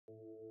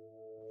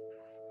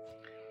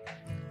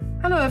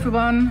Hello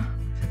everyone,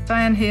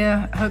 Diane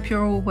here. I hope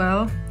you're all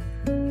well.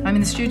 I'm in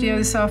the studio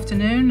this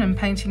afternoon and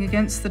painting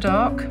against the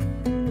dark.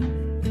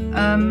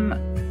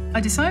 I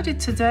decided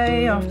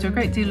today, after a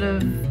great deal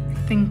of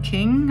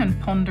thinking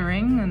and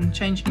pondering and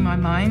changing my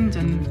mind,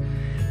 and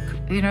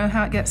you know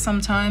how it gets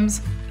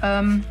sometimes,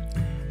 to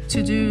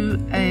do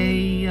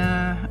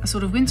a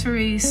sort of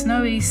wintry,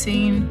 snowy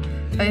scene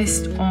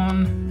based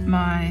on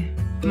my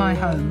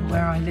home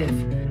where I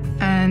live.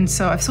 And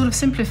so I've sort of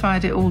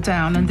simplified it all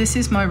down, and this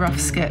is my rough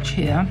sketch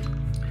here.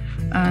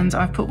 And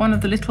I've put one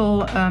of the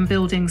little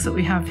buildings that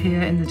we have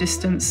here in the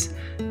distance,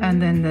 and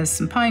then there's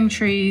some pine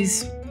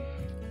trees.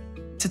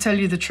 To tell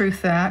you the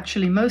truth, they're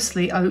actually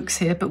mostly oaks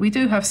here, but we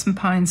do have some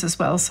pines as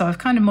well, so I've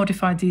kind of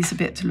modified these a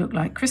bit to look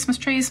like Christmas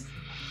trees.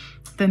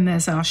 Then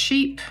there's our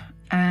sheep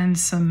and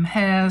some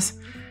hares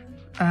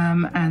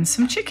and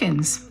some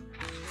chickens.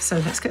 So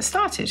let's get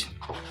started.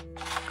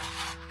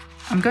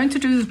 I'm going to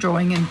do the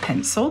drawing in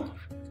pencil.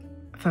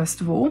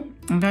 First of all,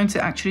 I'm going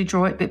to actually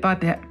draw it bit by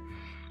bit,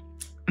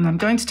 and I'm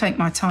going to take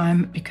my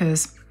time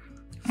because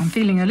I'm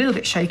feeling a little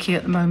bit shaky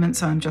at the moment,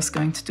 so I'm just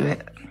going to do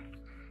it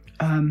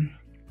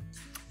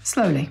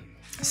slowly.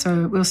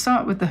 So we'll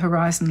start with the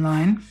horizon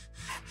line,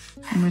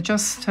 and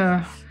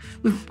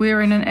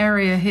we're in an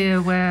area here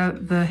where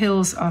the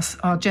hills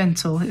are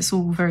gentle. It's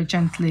all very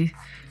gently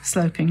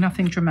sloping,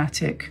 nothing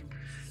dramatic.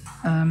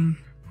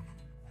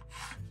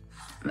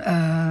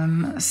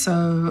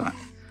 So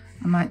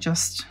I might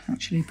just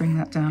actually bring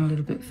that down a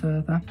little bit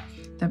further.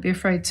 Don't be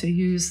afraid to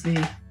use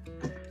the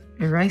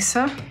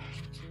eraser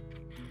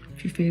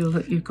if you feel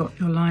that you've got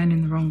your line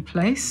in the wrong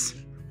place.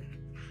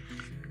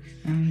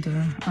 And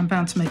I'm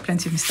bound to make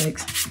plenty of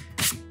mistakes.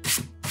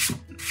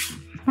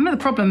 One of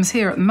the problems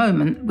here at the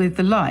moment with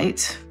the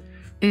light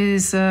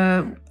is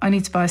I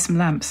need to buy some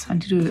lamps.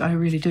 I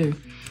really do,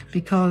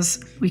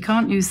 because we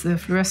can't use the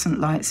fluorescent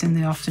lights in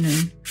the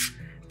afternoon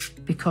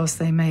because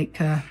they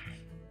make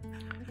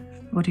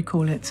what do you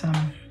call it,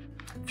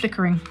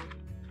 flickering.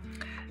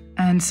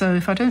 And so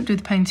if I don't do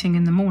the painting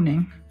in the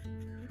morning,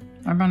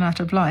 I run out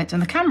of light, and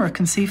the camera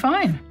can see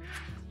fine.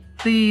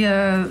 The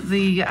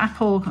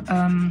Apple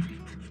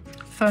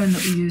phone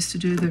that we use to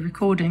do the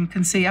recording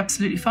can see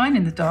absolutely fine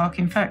in the dark.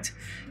 In fact,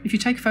 if you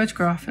take a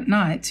photograph at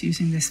night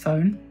using this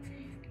phone,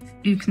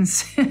 you can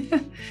see,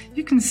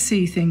 you can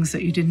see things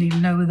that you didn't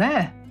even know were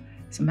there.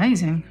 It's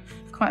amazing,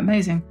 quite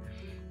amazing,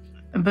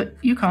 but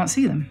you can't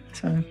see them.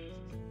 So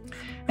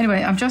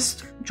anyway, I'm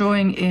just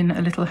drawing in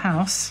a little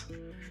house.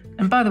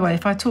 And by the way,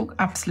 if I talk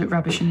absolute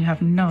rubbish and you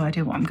have no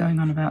idea what I'm going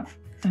on about,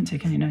 don't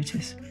take any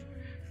notice.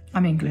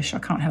 I'm English, I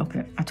can't help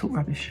it. I talk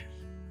rubbish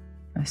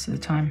most of the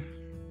time.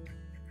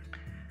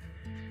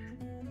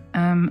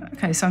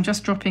 Okay, so I'm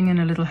just dropping in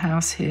a little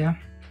house here.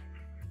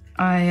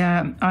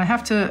 I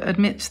have to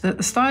admit that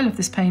the style of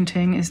this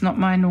painting is not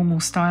my normal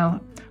style,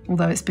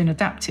 although it's been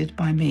adapted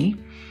by me.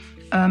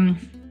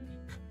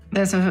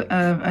 There's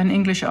an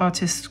English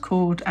artist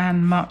called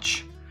Anne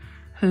Much,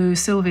 who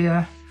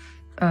Sylvia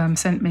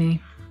sent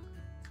me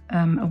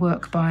a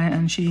work by,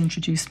 and she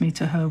introduced me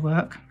to her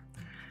work.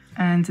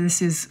 And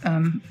this is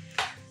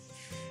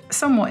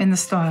somewhat in the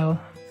style,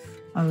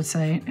 I would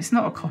say. It's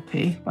not a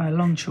copy by a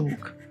long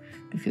chalk,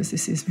 because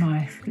this is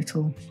my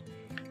little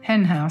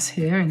hen house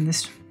here in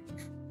this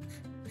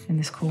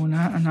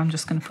corner, and I'm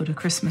just going to put a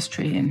Christmas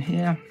tree in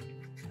here.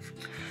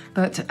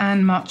 But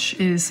Anne Much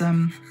is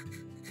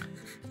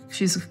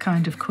she's a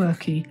kind of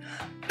quirky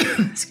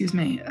excuse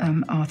me,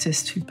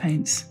 artist who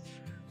paints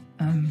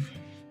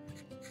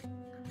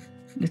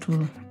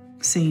little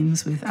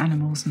scenes with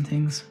animals and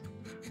things.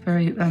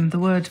 Very the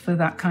word for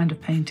that kind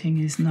of painting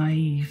is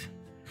naive.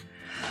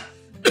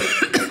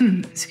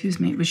 Excuse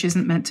me, which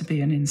isn't meant to be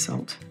an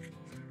insult.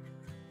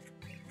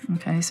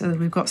 Okay, so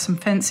we've got some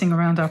fencing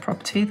around our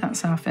property.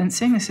 That's our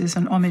fencing. This is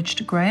an homage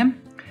to Graham,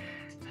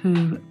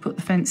 who put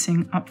the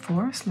fencing up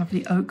for us.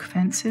 Lovely oak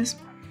fences.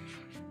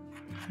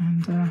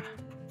 And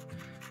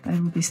they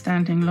will be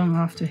standing long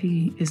after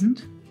he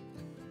isn't.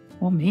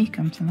 Or me,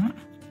 come to that,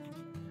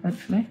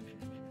 hopefully.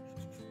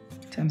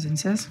 Tamsin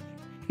says.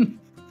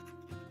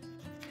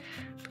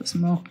 Put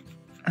some more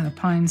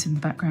pines in the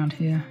background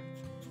here,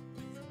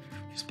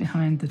 just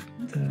behind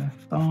the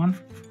barn.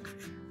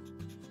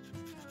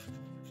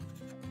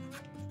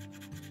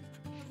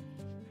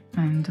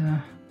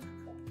 And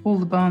all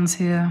the barns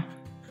here,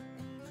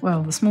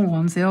 well, the small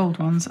ones, the old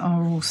ones,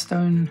 are all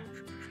stone,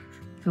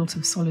 built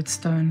of solid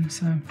stone,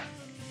 so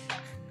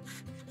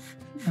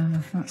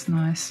that's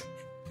nice.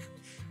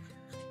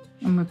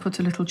 And we'll put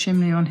a little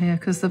chimney on here,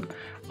 because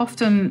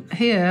often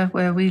here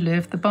where we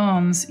live, the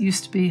barns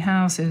used to be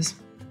houses,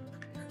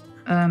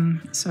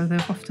 so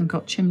they've often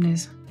got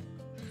chimneys,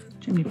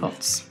 chimney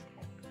pots.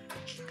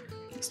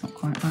 It's not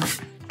quite right.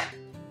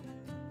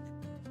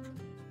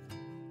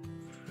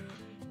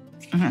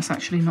 And that's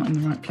actually not in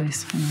the right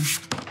place. Hang on.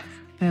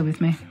 Bear with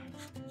me.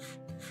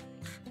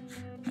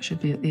 That should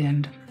be at the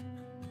end.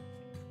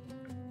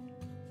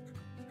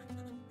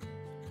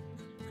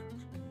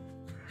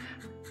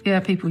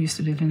 Yeah, people used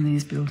to live in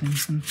these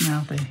buildings, and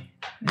now they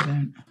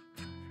don't.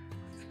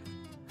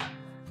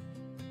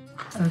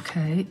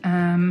 Okay,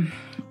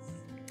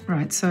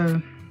 right,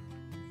 so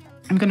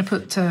I'm going to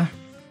put a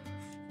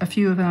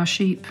few of our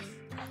sheep.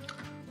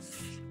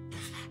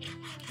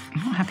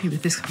 I'm not happy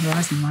with this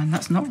horizon line,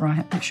 that's not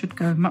right. It should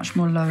go much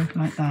more low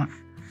like that.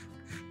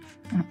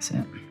 That's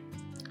it.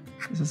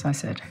 Because as I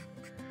said,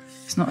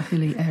 it's not a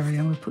hilly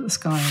area, we'll put the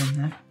sky in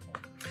there.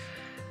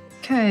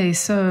 Okay,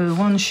 so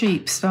one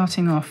sheep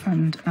starting off,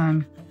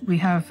 and we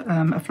have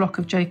a flock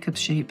of Jacob's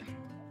sheep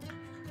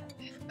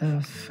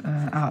of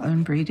our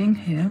own breeding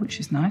here, which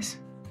is nice.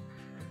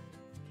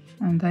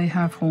 And they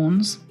have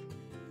horns.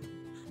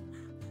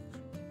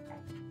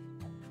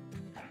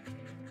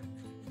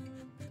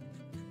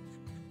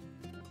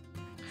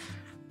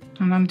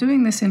 And I'm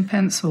doing this in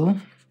pencil,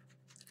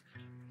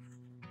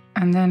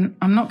 and then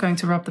I'm not going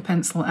to rub the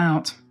pencil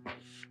out,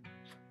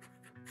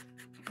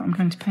 but I'm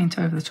going to paint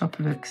over the top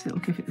of it because it'll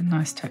give it a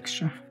nice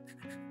texture.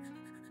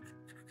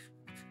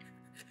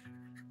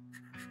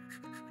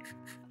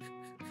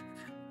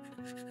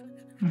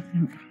 I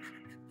think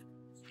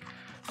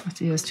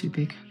that ear's too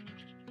big.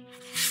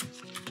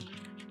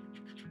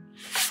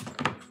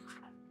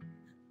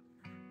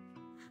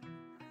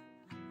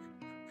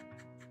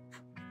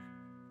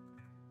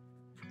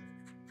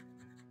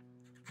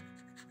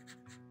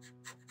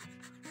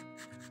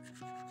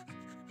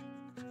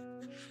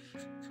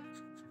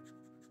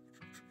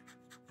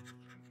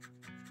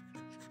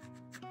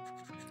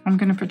 I'm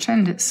going to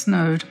pretend it's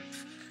snowed,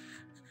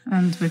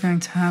 and we're going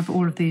to have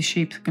all of these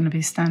sheep going to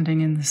be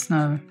standing in the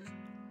snow.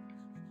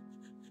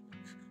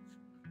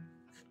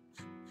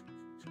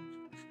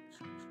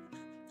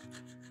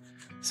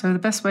 So the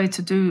best way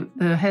to do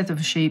the head of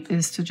a sheep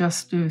is to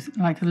just do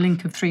like a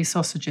link of 3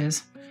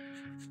 sausages,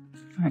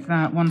 like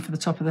that, one for the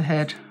top of the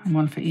head and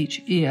one for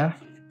each ear.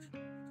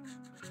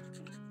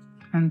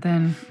 And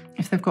then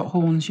if they've got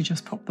horns, you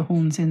just pop the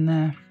horns in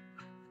there,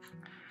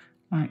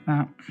 like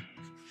that.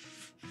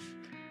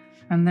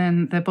 And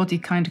then their body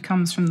kind of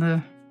comes from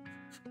the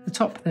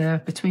top there,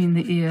 between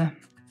the ear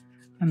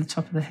and the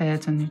top of the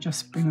head, and you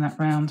just bring that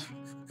round.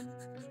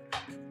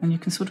 And you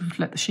can sort of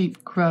let the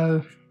sheep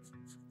grow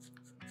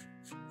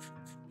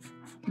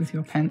with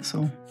your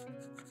pencil.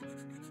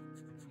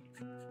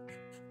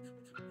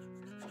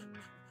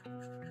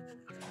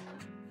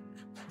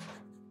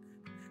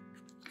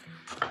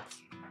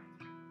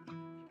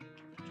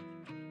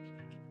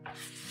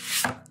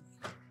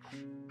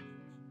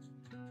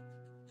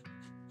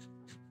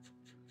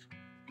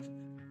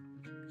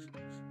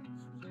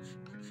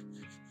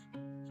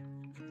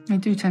 They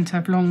do tend to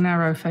have long,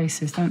 narrow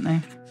faces, don't they?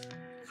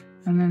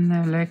 And then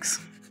their legs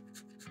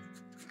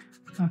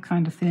are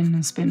kind of thin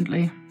and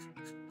spindly.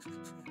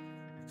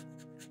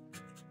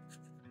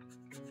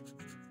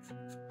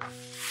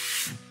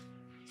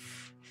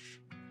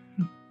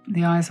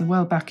 The eyes are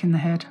well back in the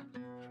head,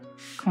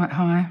 quite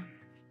high.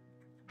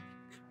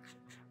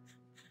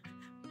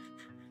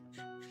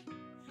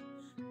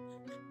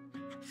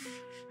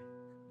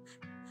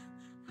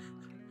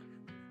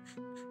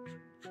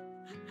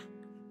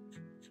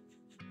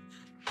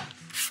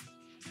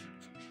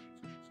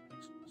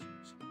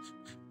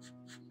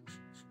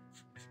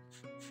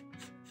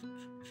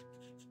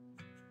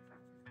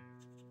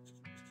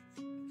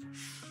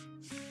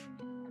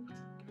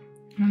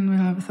 And we'll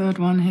have a third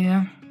one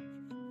here.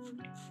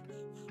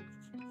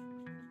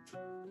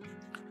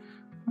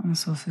 One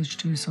sausage,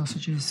 2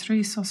 sausages,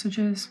 3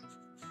 sausages.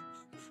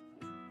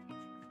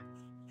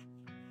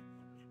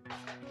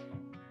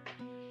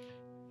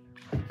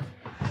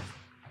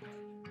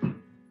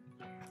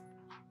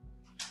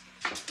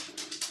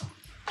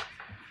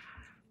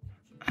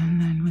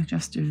 And then we'll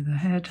just do the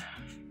head.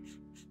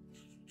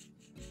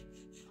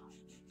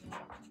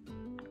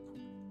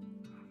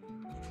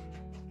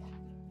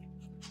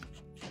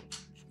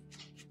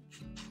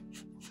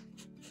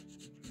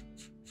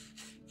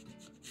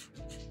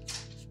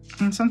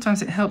 And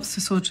sometimes it helps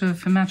to sort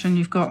of imagine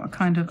you've got a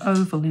kind of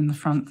oval in the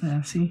front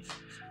there, see?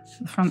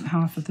 The front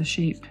half of the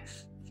sheep.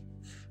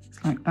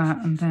 It's like that,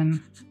 and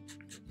then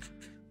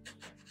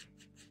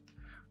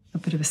a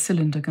bit of a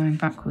cylinder going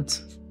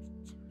backwards.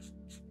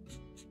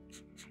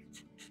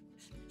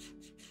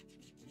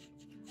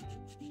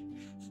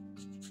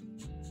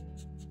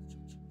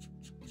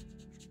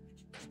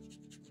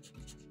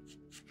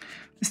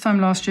 This time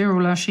last year,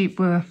 all our sheep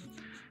were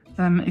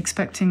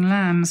expecting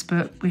lambs,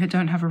 but we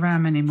don't have a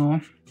ram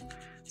anymore.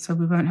 So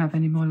we won't have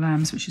any more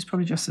lambs, which is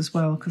probably just as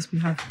well, because we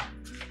haven't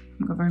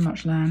got very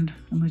much land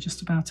and we're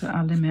just about at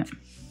our limit.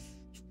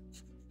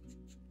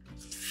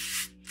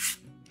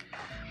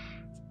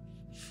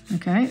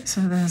 Okay, so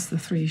there's the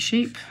 3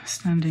 sheep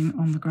standing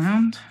on the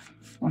ground.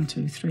 1,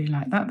 2, 3,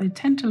 like that. They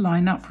tend to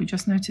line up. We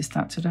just noticed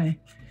that today.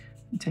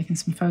 I'm taking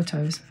some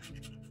photos,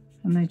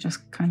 and they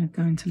just kind of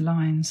go into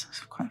lines.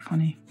 It's quite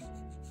funny.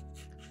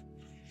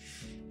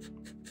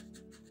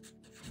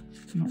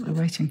 What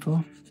we're waiting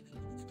for.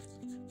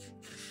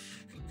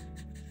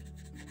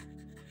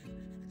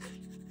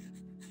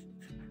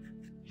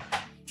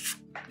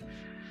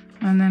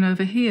 And then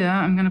over here,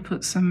 I'm going to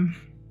put some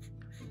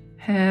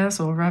hares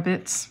or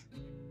rabbits.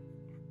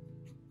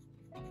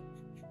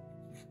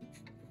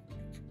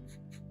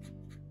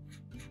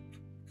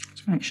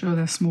 to make sure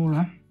they're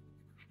smaller.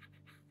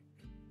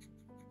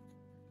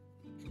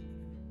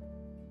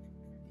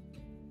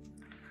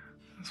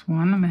 That's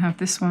one, and we have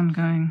this one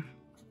going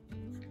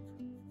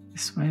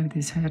this way with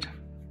his head.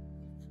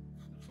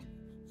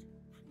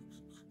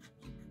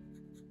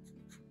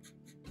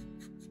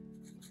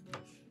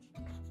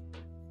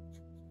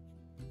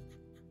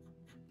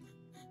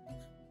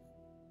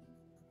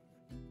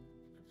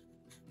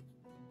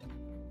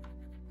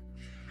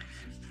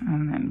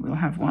 And then we'll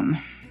have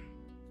one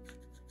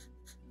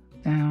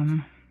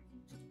down.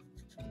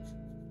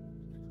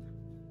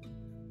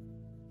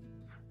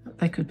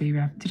 They could be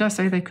rabbits. Did I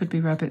say they could be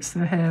rabbits?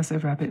 They're hares, they're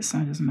rabbits, so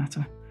it doesn't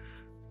matter.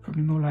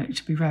 Probably more likely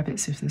to be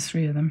rabbits if there's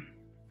 3 of them.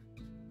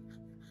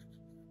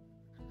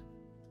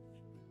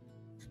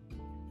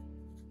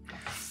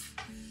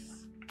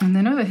 And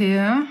then over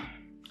here,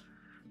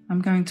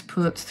 I'm going to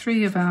put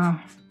 3 of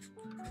our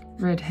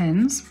red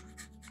hens,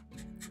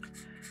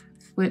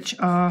 which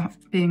are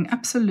being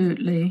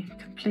absolutely,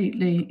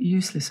 completely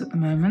useless at the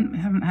moment. We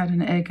haven't had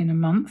an egg in a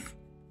month.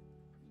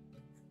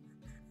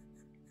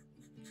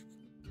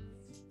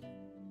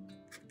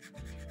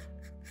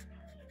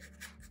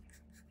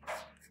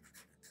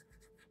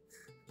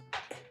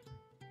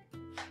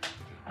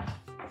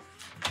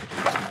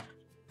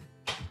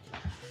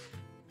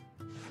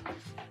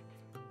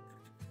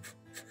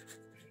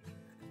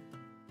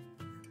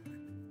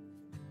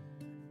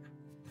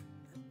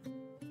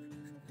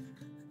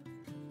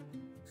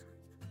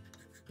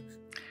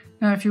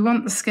 Now, if you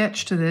want the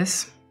sketch to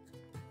this,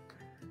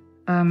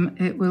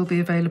 it will be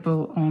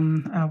available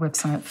on our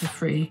website for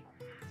free,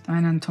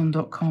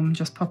 dianeantone.com.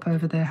 Just pop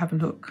over there, have a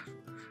look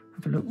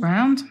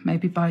round.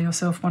 Maybe buy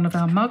yourself one of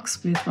our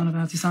mugs with one of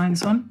our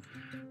designs on.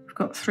 We've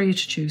got 3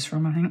 to choose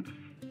from, I think.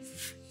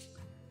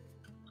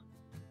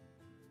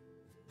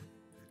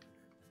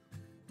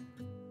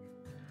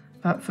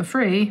 But for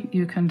free,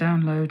 you can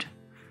download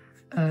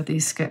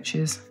these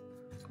sketches.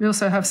 We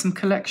also have some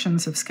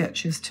collections of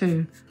sketches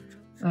too.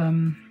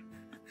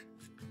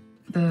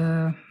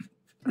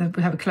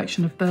 We have a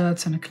collection of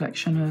birds and a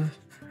collection of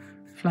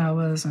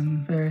flowers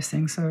and various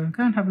things, so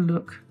go and have a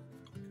look.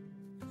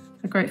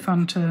 They're great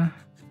fun to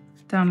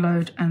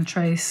download and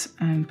trace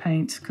and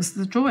paint, because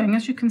the drawing,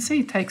 as you can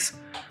see, takes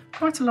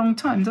quite a long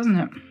time, doesn't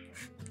it?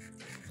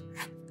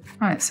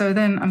 Right, so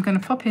then I'm going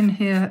to pop in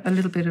here a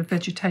little bit of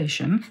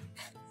vegetation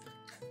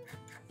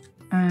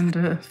and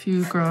a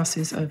few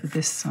grasses over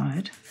this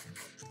side,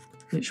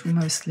 which will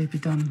mostly be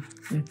done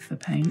with the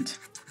paint.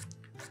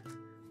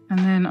 And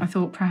then I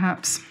thought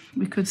perhaps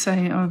we could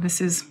say, oh,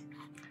 it's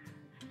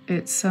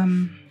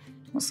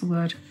what's the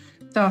word?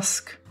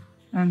 Dusk,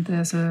 and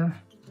there's a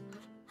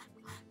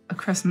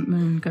crescent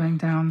moon going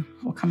down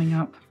or coming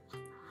up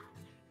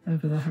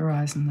over the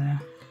horizon there.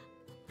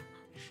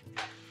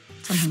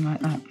 Something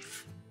like that.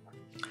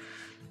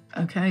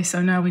 Okay,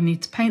 so now we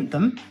need to paint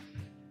them.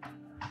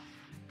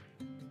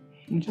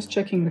 I'm just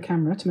checking the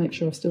camera to make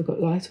sure I've still got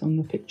light on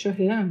the picture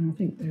here, and I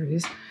think there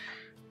is.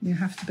 You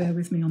have to bear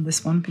with me on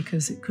this one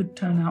because it could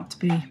turn out to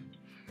be,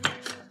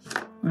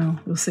 well,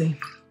 we'll see.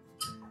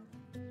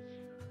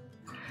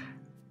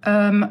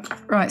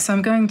 Right, so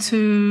I'm going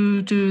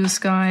to do the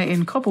sky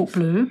in cobalt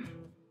blue.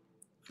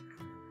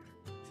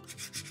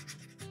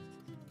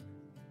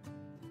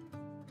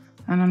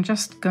 And I'm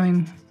just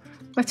going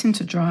wet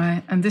into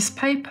dry. And this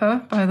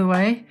paper, by the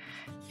way,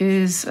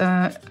 is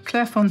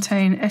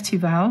Clairefontaine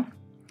Etival,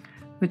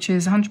 which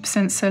is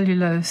 100%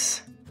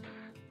 cellulose,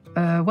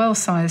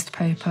 well-sized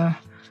paper,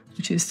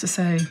 which is to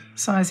say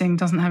sizing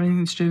doesn't have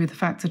anything to do with the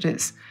fact that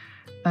it's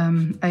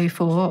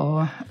A4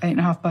 or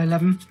 8.5 by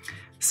 11.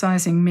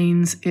 Sizing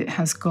means it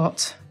has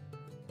got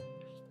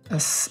a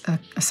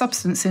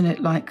substance in it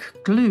like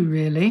glue,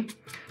 really,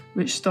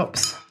 which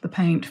stops the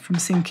paint from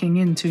sinking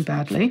in too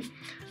badly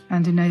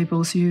and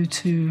enables you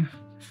to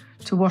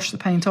wash the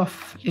paint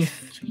off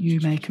if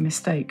you make a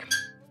mistake,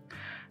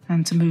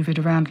 and to move it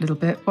around a little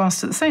bit,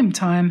 whilst at the same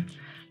time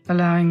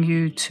allowing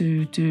you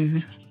to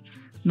do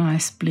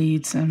nice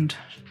bleeds and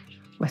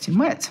wet in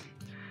wet.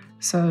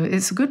 So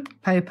it's a good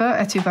paper,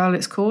 Etival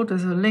it's called.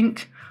 There's a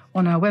link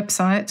on our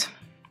website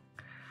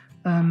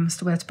as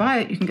to where to buy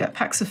it. You can get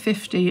packs of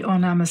 50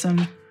 on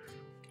Amazon,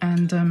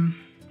 and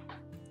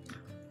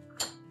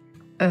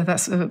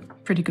that's a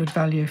pretty good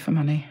value for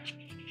money.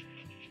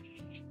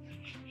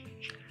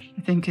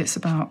 I think it's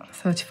about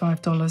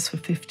 $35 for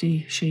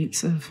 50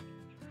 sheets of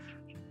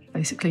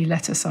basically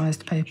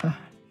letter-sized paper.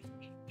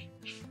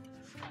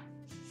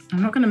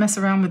 I'm not going to mess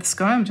around with the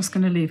sky, I'm just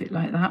going to leave it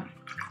like that.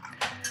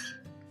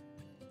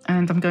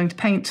 And I'm going to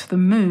paint the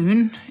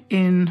moon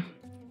in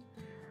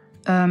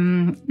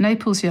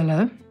Naples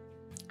yellow.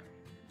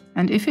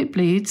 And if it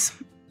bleeds,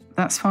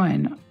 that's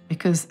fine,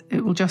 because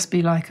it will just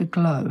be like a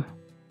glow.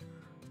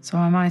 So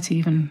I might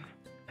even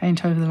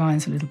paint over the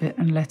lines a little bit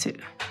and let it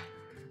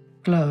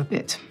glow a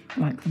bit,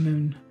 like the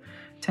moon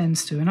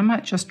tends to. And I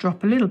might just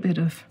drop a little bit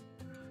of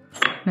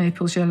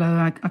Naples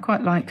yellow. I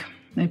quite like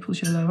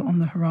Naples yellow on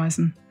the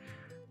horizon,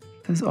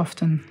 because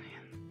often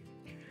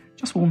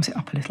just warms it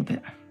up a little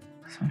bit.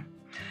 So,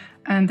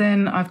 and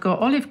then I've got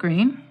olive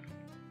green,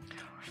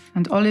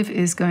 And Olive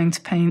is going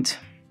to paint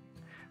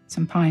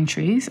some pine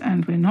trees,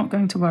 and we're not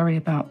going to worry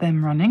about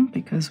them running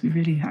because we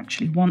really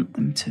actually want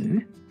them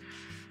to.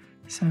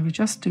 So we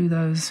just do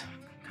those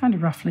kind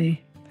of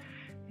roughly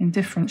in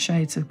different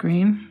shades of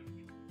green,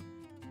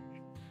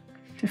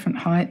 different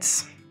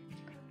heights,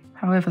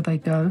 however they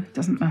go,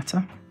 doesn't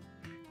matter.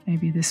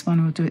 Maybe this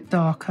one will do it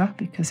darker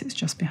because it's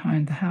just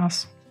behind the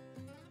house.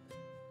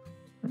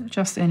 But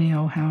just any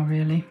old how,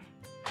 really.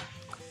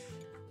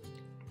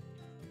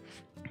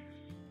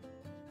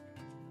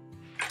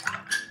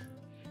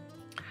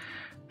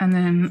 And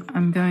then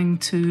I'm going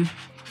to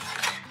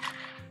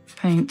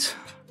paint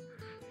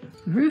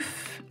the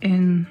roof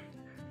in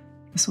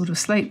the sort of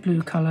slate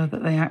blue colour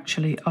that they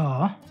actually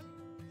are.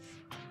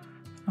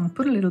 I'll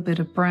put a little bit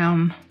of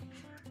brown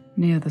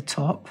near the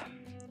top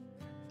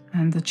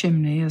and the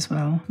chimney as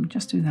well. I'll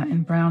just do that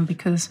in brown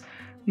because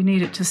we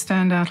need it to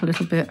stand out a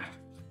little bit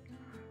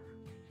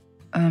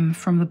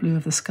from the blue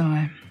of the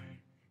sky.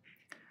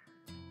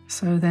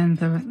 So then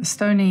the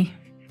stony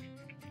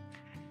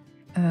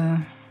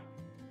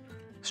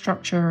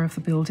structure of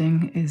the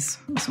building is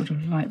sort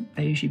of light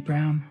beigey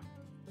brown.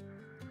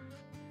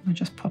 I'll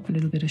just pop a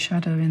little bit of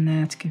shadow in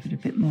there to give it a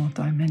bit more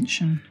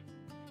dimension.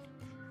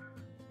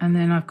 And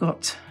then I've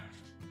got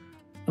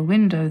a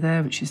window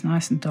there which is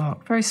nice and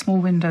dark. Very small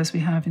windows we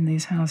have in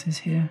these houses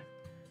here.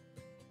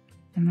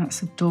 And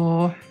that's a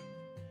door.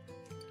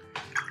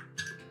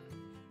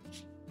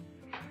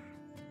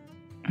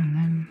 And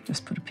then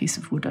just put a piece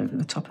of wood over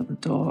the top of the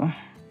door.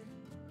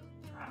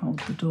 Hold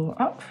the door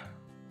up.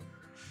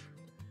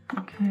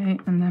 Okay,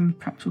 and then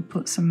perhaps we'll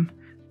put some,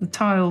 the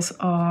tiles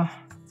are,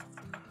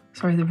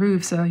 sorry, the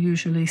roofs are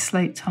usually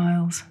slate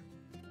tiles.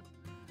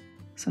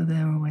 So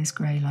they're always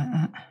grey like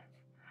that.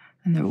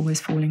 And they're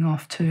always falling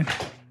off too.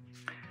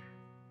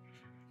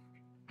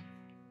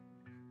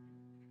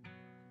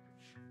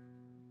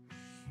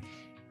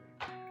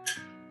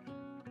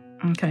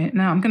 Okay,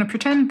 now I'm going to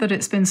pretend that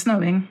it's been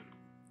snowing,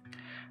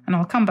 and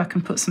I'll come back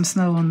and put some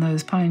snow on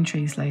those pine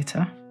trees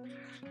later.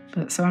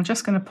 But so I'm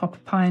just going to pop a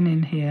pine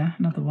in here,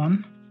 another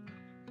one.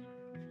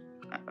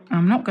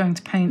 I'm not going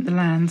to paint the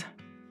land,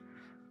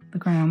 the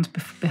ground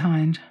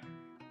behind,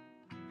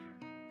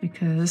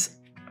 because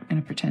I'm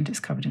going to pretend it's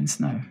covered in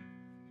snow.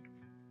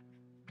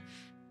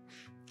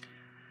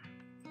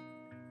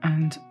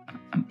 And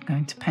I'm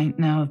going to paint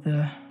now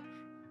the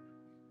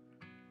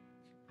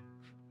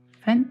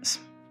fence.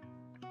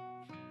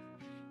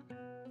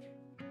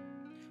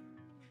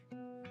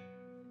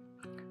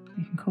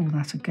 You can call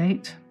that a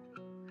gate,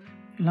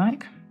 if you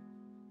like.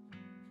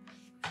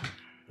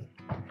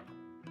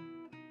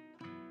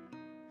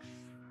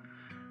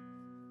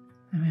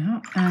 There we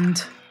are.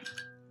 And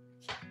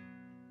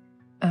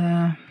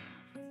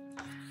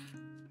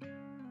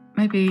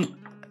maybe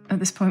at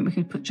this point we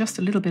could put just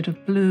a little bit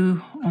of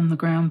blue on the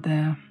ground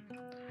there.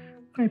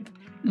 Very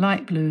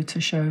light blue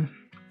to show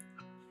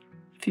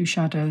a few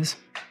shadows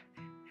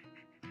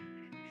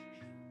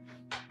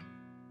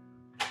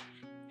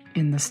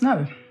in the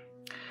snow.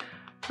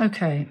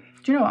 Okay,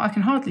 do you know what? I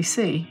can hardly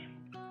see.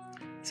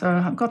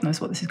 So God knows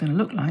what this is going to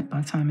look like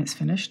by the time it's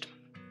finished.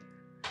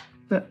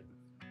 But,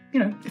 you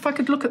know, if I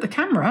could look at the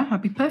camera,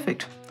 I'd be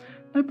perfect.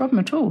 No problem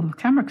at all. The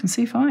camera can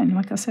see fine,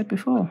 like I said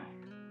before.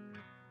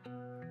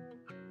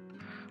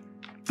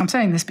 I'm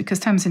saying this because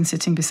Tamsin's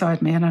sitting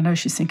beside me and I know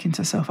she's thinking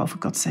to herself, oh, for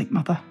God's sake,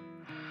 Mother,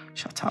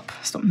 shut up,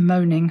 stop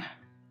moaning.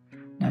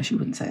 No, she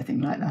wouldn't say a thing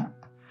like that.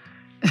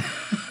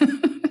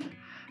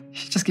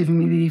 She's just giving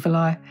me the evil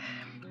eye.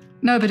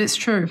 No, but it's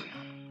true.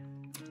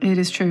 It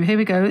is true. Here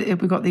we go.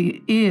 We've got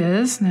the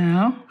ears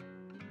now.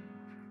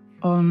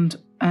 Und,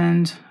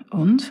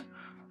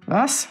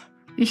 was?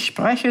 Ich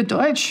spreche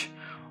Deutsch.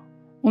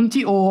 Und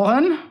die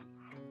Ohren.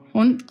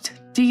 Und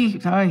die,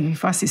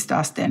 was ist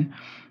das denn?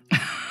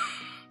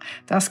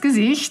 Das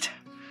Gesicht.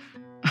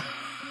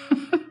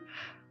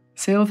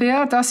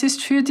 Sylvia, das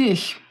ist für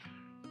dich.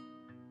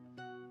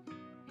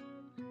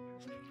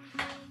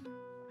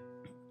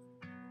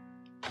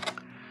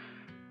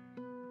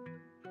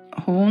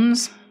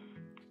 Horns.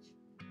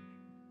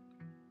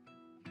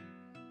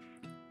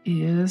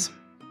 Ears.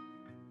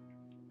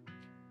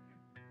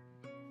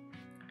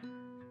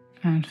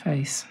 And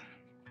face.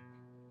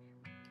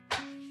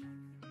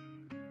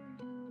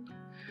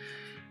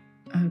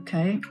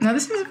 Okay, now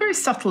this is a very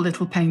subtle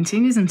little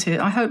painting, isn't it?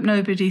 I hope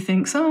nobody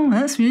thinks, oh,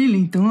 that's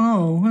really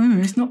dull, oh,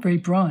 it's not very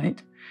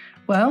bright.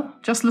 Well,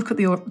 just look at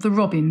the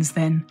robins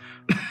then.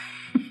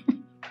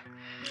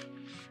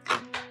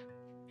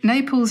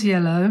 Naples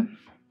yellow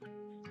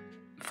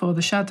for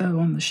the shadow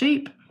on the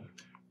sheep.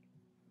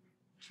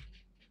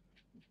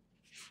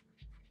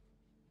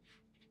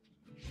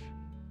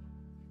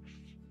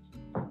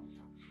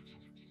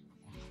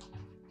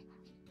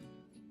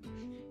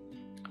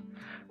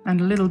 And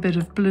a little bit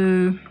of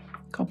blue,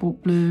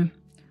 cobalt blue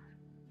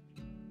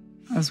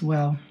as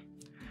well,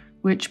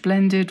 which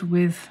blended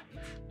with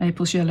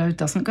Naples yellow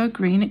doesn't go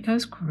green, it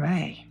goes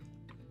grey.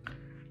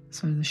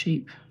 So the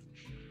sheep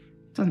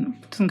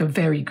doesn't go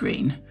very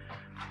green.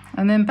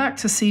 And then back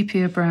to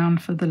sepia brown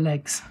for the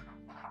legs.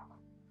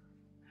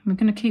 we're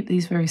going to keep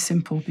these very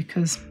simple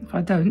because if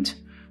I don't,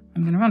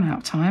 I'm going to run out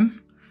of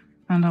time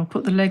and I'll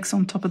put the legs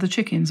on top of the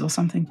chickens or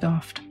something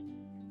daft.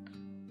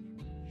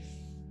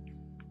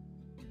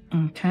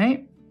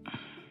 Okay.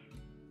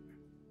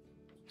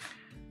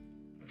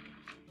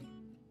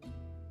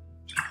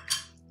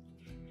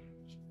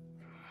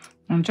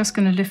 I'm just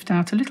going to lift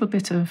out a little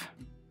bit of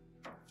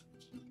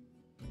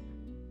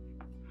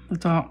the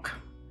dark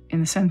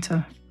in the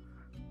centre.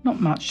 Not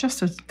much,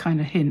 just a kind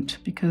of hint,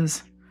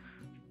 because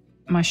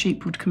my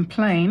sheep would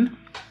complain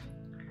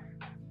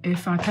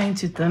if I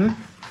painted them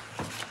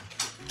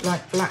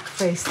like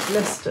black-faced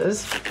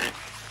Leicesters.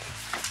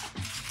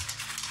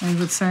 They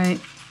would say,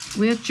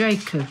 "We're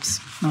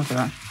Jacobs,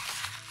 Mother."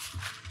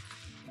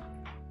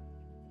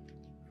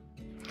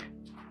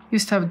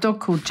 Used to have a dog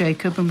called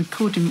Jacob, and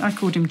I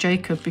called him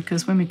Jacob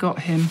because when we got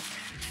him,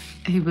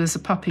 he was a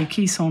puppy,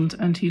 Keysond,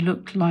 and he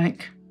looked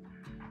like,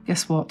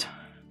 guess what?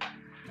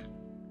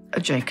 A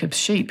Jacob's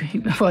sheep.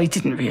 Well, he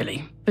didn't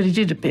really, but he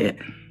did a bit.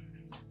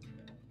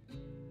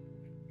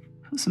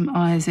 Put some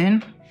eyes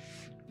in.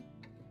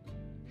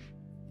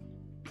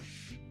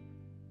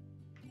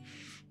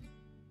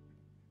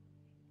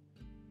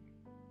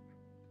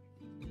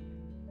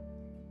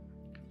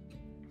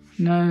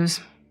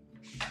 Nose.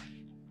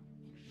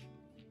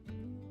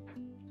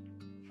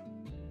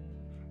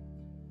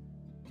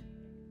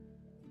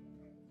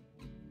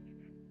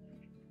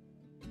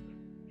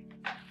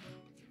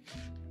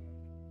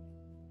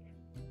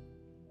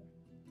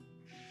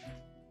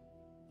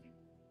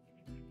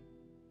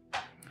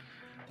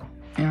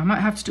 Yeah, I might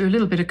have to do a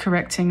little bit of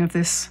correcting of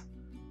this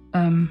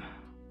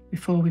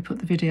before we put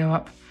the video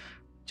up,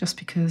 just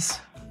because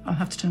I'll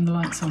have to turn the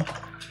lights on.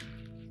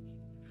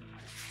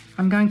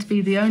 I'm going to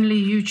be the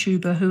only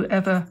YouTuber who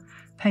ever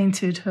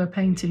painted her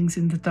paintings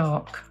in the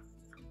dark.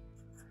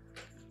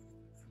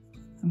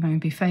 I'm going to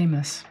be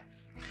famous.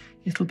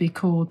 It'll be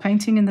called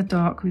Painting in the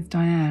Dark with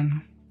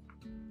Diane.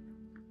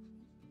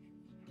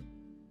 Do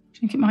you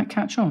think it might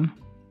catch on?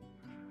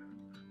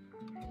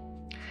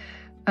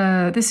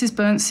 This is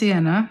burnt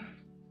sienna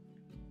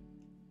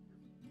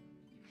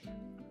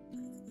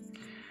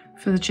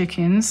for the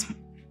chickens.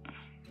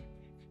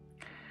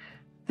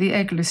 The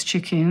eggless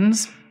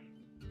chickens.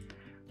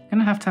 I'm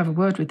going to have a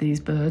word with these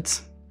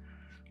birds.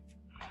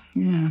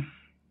 Yeah.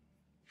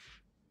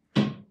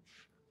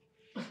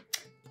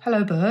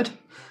 Hello, bird.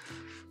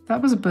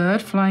 That was a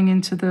bird flying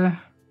into the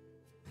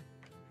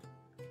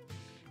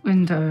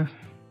window.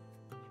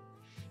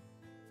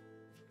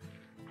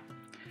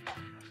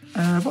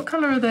 What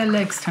colour are their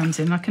legs,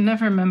 Tamsin? I can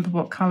never remember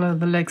what colour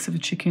the legs of a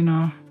chicken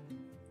are.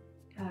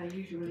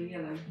 Usually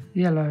yellow.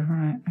 Yellow,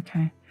 right,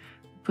 okay.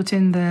 Put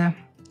in their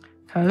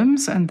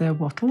combs and their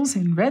wattles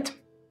in red.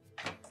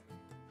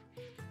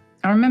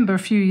 I remember a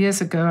few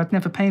years ago I'd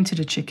never painted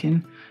a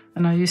chicken,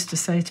 and I used to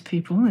say to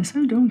people, "Oh, it's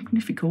so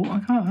difficult,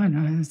 I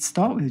know,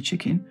 start with a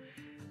chicken."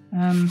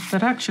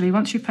 But actually,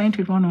 once you've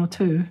painted one or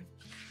two,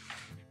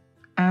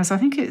 as I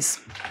think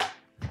it's,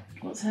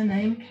 what's her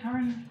name,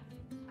 Karen?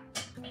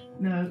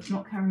 No,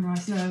 not Karen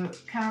Rice, no,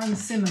 Karen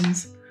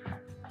Simmons,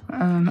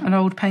 an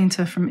old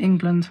painter from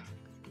England.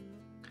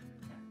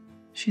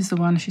 She's the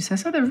one, she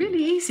says, "Oh, they're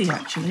really easy,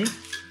 actually."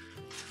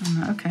 I'm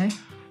like, okay,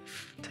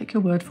 take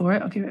your word for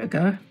it, I'll give it a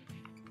go.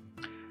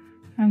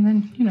 And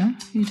then, you know,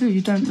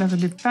 you don't ever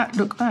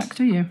look back,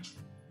 do you?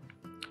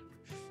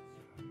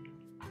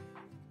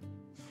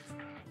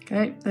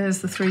 Okay, there's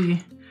the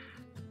 3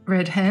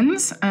 red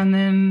hens. And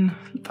then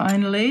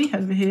finally,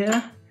 over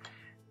here,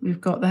 we've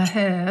got their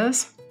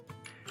hairs.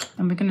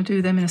 And we're going to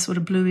do them in a sort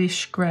of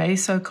bluish grey.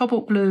 So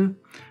cobalt blue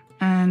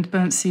and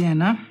burnt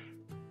sienna.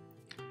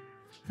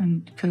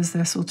 And because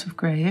they're sort of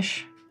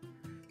greyish.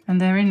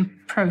 And they're in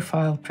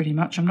profile pretty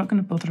much. I'm not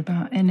going to bother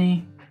about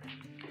any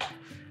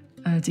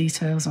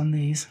details on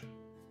these.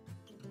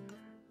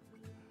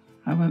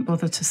 I won't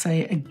bother to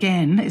say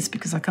again, it's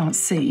because I can't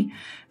see.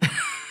 But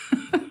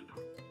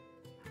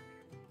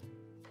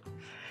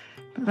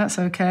that's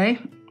okay.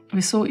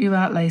 We'll sort you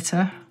out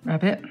later,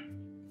 Rabbit.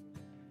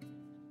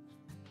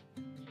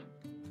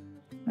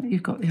 But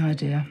you've got the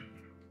idea.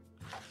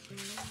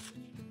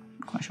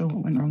 Not quite sure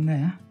what went wrong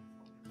there.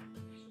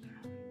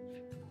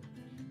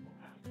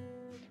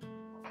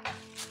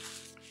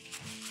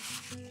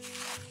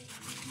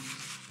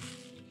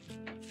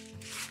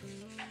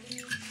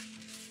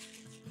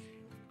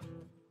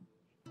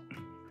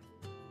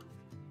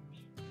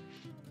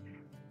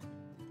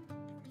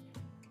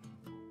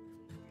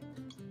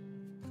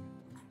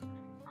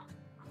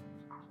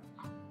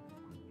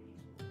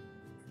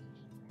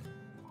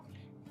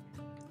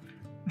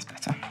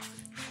 Better.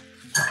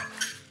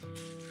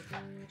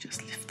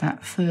 Just lift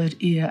that 3rd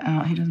ear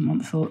out. He doesn't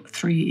want the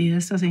 3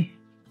 ears, does he?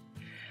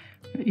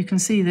 But you can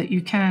see that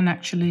you can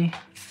actually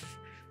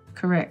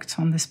correct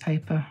on this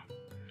paper.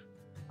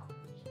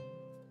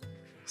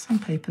 Some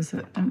papers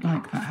that don't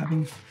like that,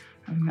 having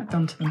that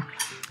done to them.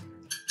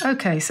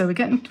 Okay, so we're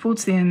getting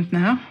towards the end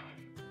now.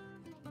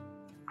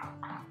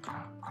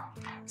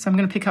 So I'm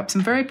going to pick up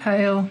some very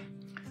pale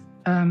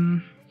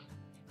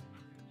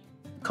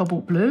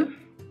cobalt blue.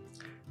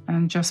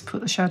 and just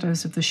put the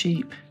shadows of the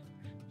sheep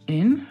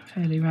in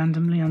fairly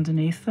randomly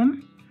underneath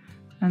them,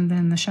 and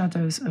then the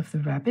shadows of the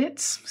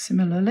rabbits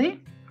similarly,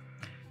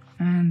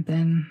 and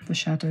then the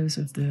shadows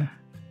of the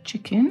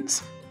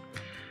chickens.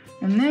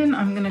 And then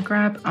I'm going to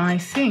grab, I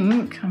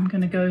think I'm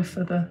going to go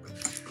for the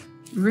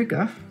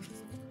rigger.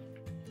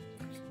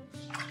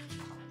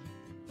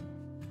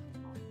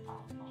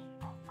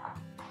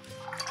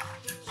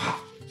 I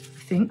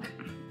think.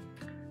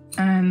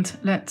 And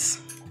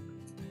let's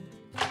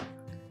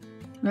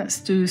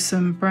do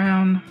some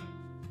brown,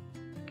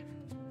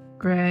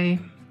 grey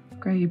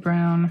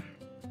brown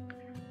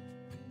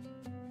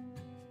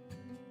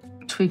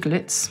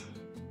twiglets.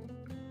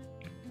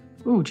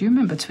 Oh, do you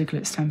remember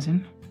twiglets,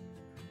 Tamsin?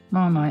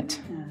 Marmite.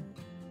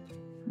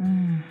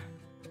 Yeah.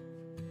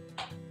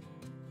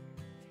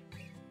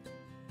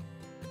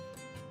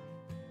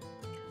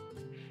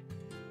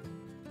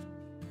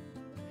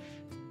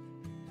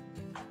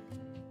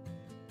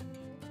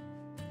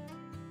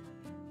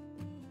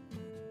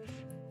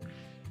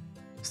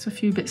 Just a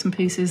few bits and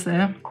pieces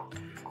there.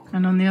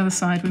 And on the other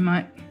side we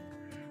might,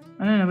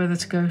 I don't know whether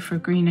to go for a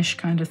greenish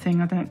kind of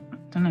thing. I don't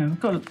know. We've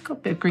got a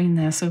bit of green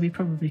there, so we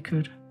probably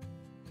could.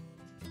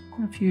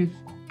 A few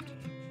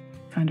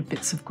kind of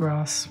bits of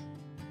grass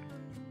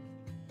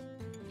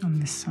on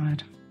this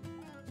side.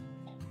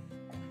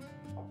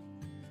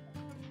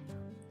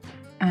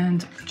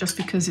 And just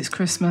because it's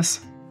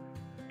Christmas,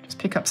 just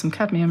pick up some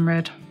cadmium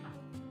red,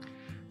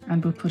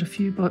 and we'll put a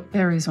few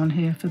berries on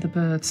here for the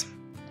birds,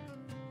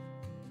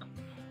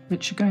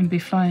 which are going to be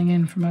flying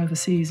in from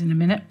overseas in a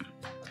minute.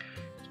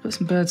 Let's put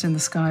some birds in the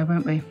sky,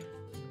 won't we?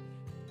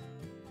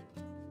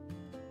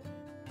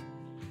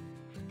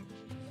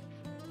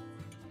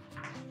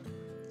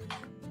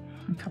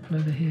 A couple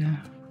over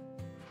here.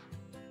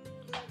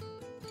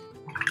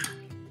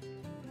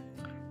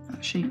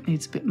 That sheep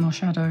needs a bit more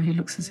shadow. He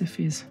looks as if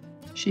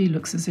she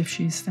looks as if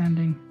she's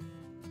standing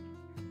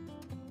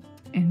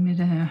in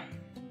midair.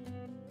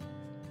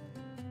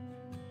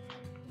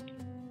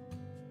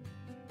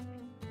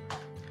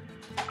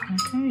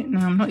 Okay,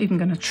 now I'm not even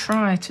going to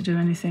try to do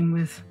anything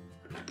with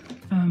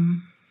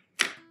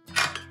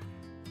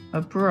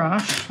a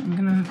brush. I'm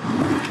going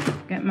to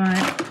get my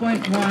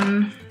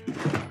 0.1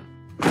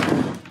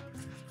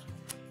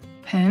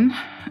 pen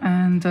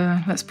and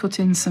let's put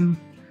in some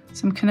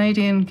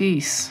Canadian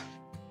geese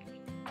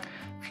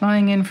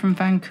flying in from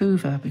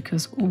Vancouver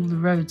because all the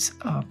roads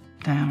are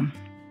down.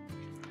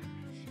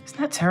 Isn't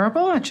that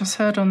terrible? I just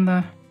heard on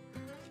the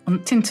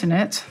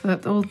internet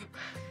that all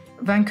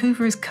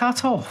Vancouver is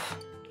cut off.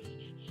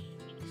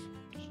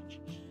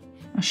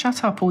 Now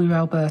shut up, all you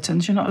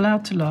Albertans, you're not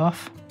allowed to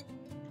laugh.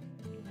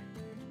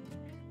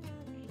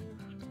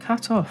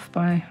 Cut off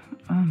by,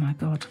 oh my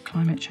God,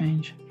 climate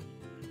change.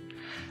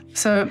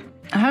 So,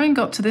 having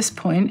got to this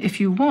point, if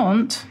you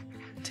want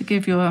to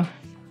give your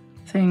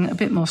thing a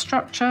bit more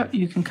structure,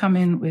 you can come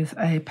in with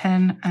a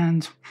pen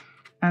and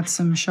add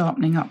some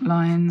sharpening up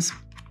lines,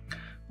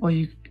 or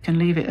you can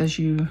leave it as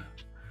you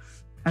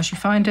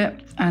find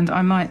it. And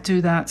I might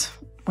do that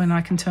when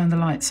I can turn the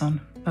lights on,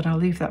 but I'll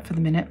leave that for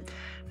the minute.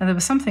 Now, there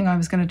was something I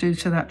was going to do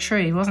to that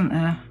tree, wasn't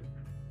there?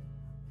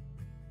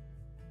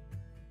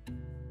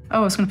 Oh, I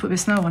was going to put a bit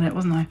of snow on it,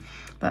 wasn't I?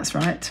 That's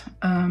right.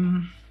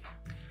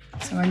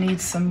 So I need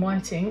some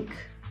white ink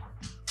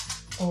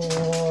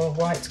or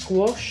white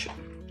gouache.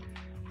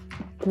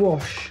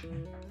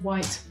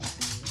 White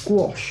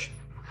gouache.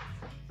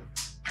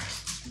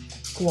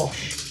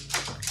 Gouache.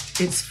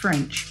 It's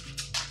French.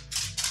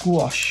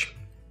 Gouache.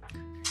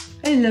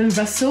 Hello,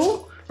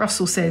 Russell.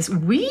 Russell says,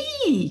 oui,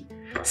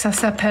 ça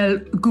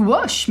s'appelle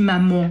gouache,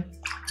 maman.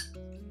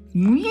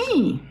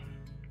 Oui.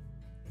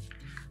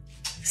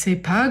 C'est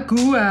pas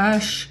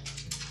gouache.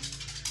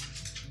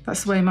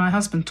 That's the way my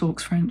husband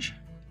talks French.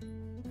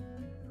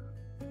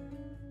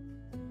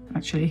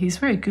 Actually, he's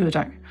very good.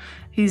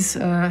 He's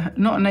not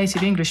a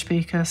native English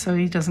speaker, so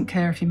he doesn't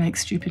care if he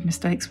makes stupid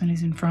mistakes when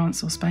he's in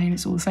France or Spain.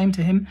 It's all the same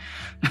to him.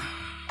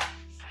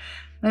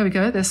 There we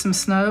go. There's some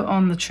snow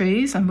on the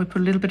trees, and we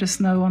put a little bit of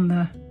snow on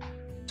the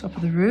top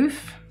of the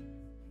roof.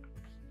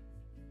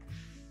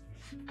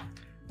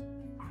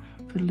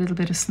 Put a little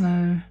bit of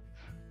snow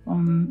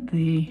on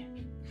the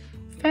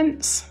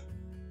fence.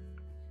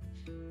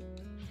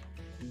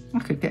 I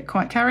could get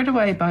quite carried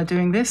away by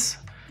doing this.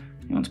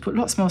 You want to put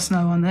lots more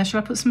snow on there.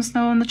 Shall I put some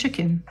snow on the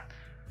chicken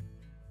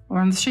or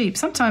on the sheep?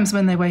 Sometimes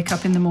when they wake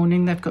up in the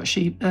morning, they've got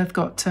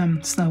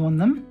snow on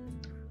them.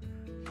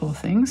 Poor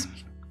things.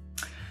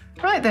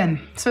 Right then,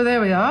 so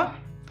there we are.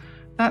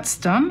 That's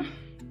done.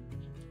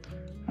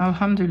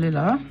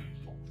 Alhamdulillah.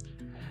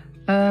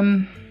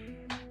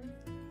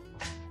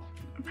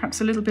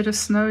 Perhaps a little bit of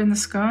snow in the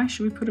sky.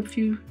 Should we put a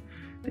few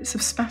bits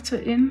of spatter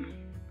in?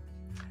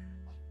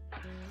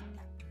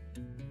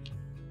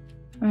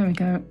 There we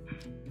go.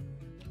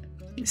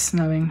 It's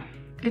snowing.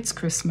 It's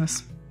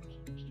Christmas.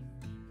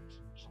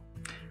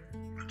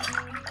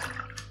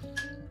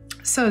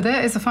 So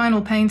there is the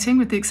final painting,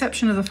 with the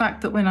exception of the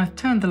fact that when I've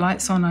turned the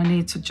lights on, I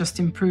need to just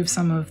improve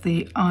some of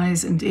the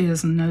eyes and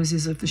ears and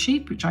noses of the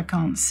sheep, which I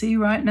can't see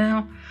right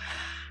now.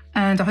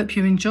 And I hope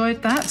you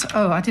enjoyed that.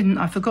 Oh,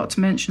 I forgot to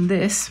mention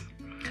this.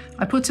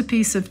 I put a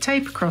piece of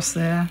tape across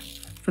there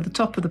for the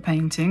top of the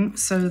painting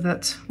so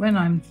that when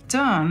I'm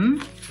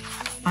done,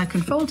 I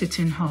can fold it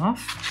in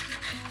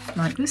half,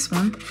 like this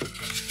one,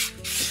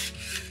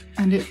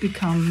 and it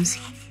becomes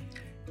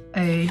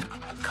a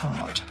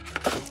card.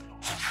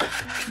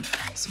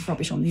 Some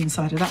rubbish on the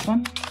inside of that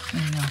one.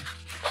 There we are.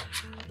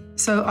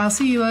 So I'll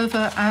see you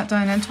over at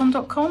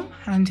dianeantone.com,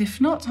 and if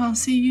not, I'll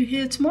see you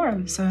here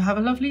tomorrow. So have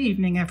a lovely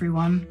evening,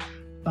 everyone.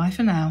 Bye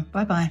for now.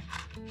 Bye-bye.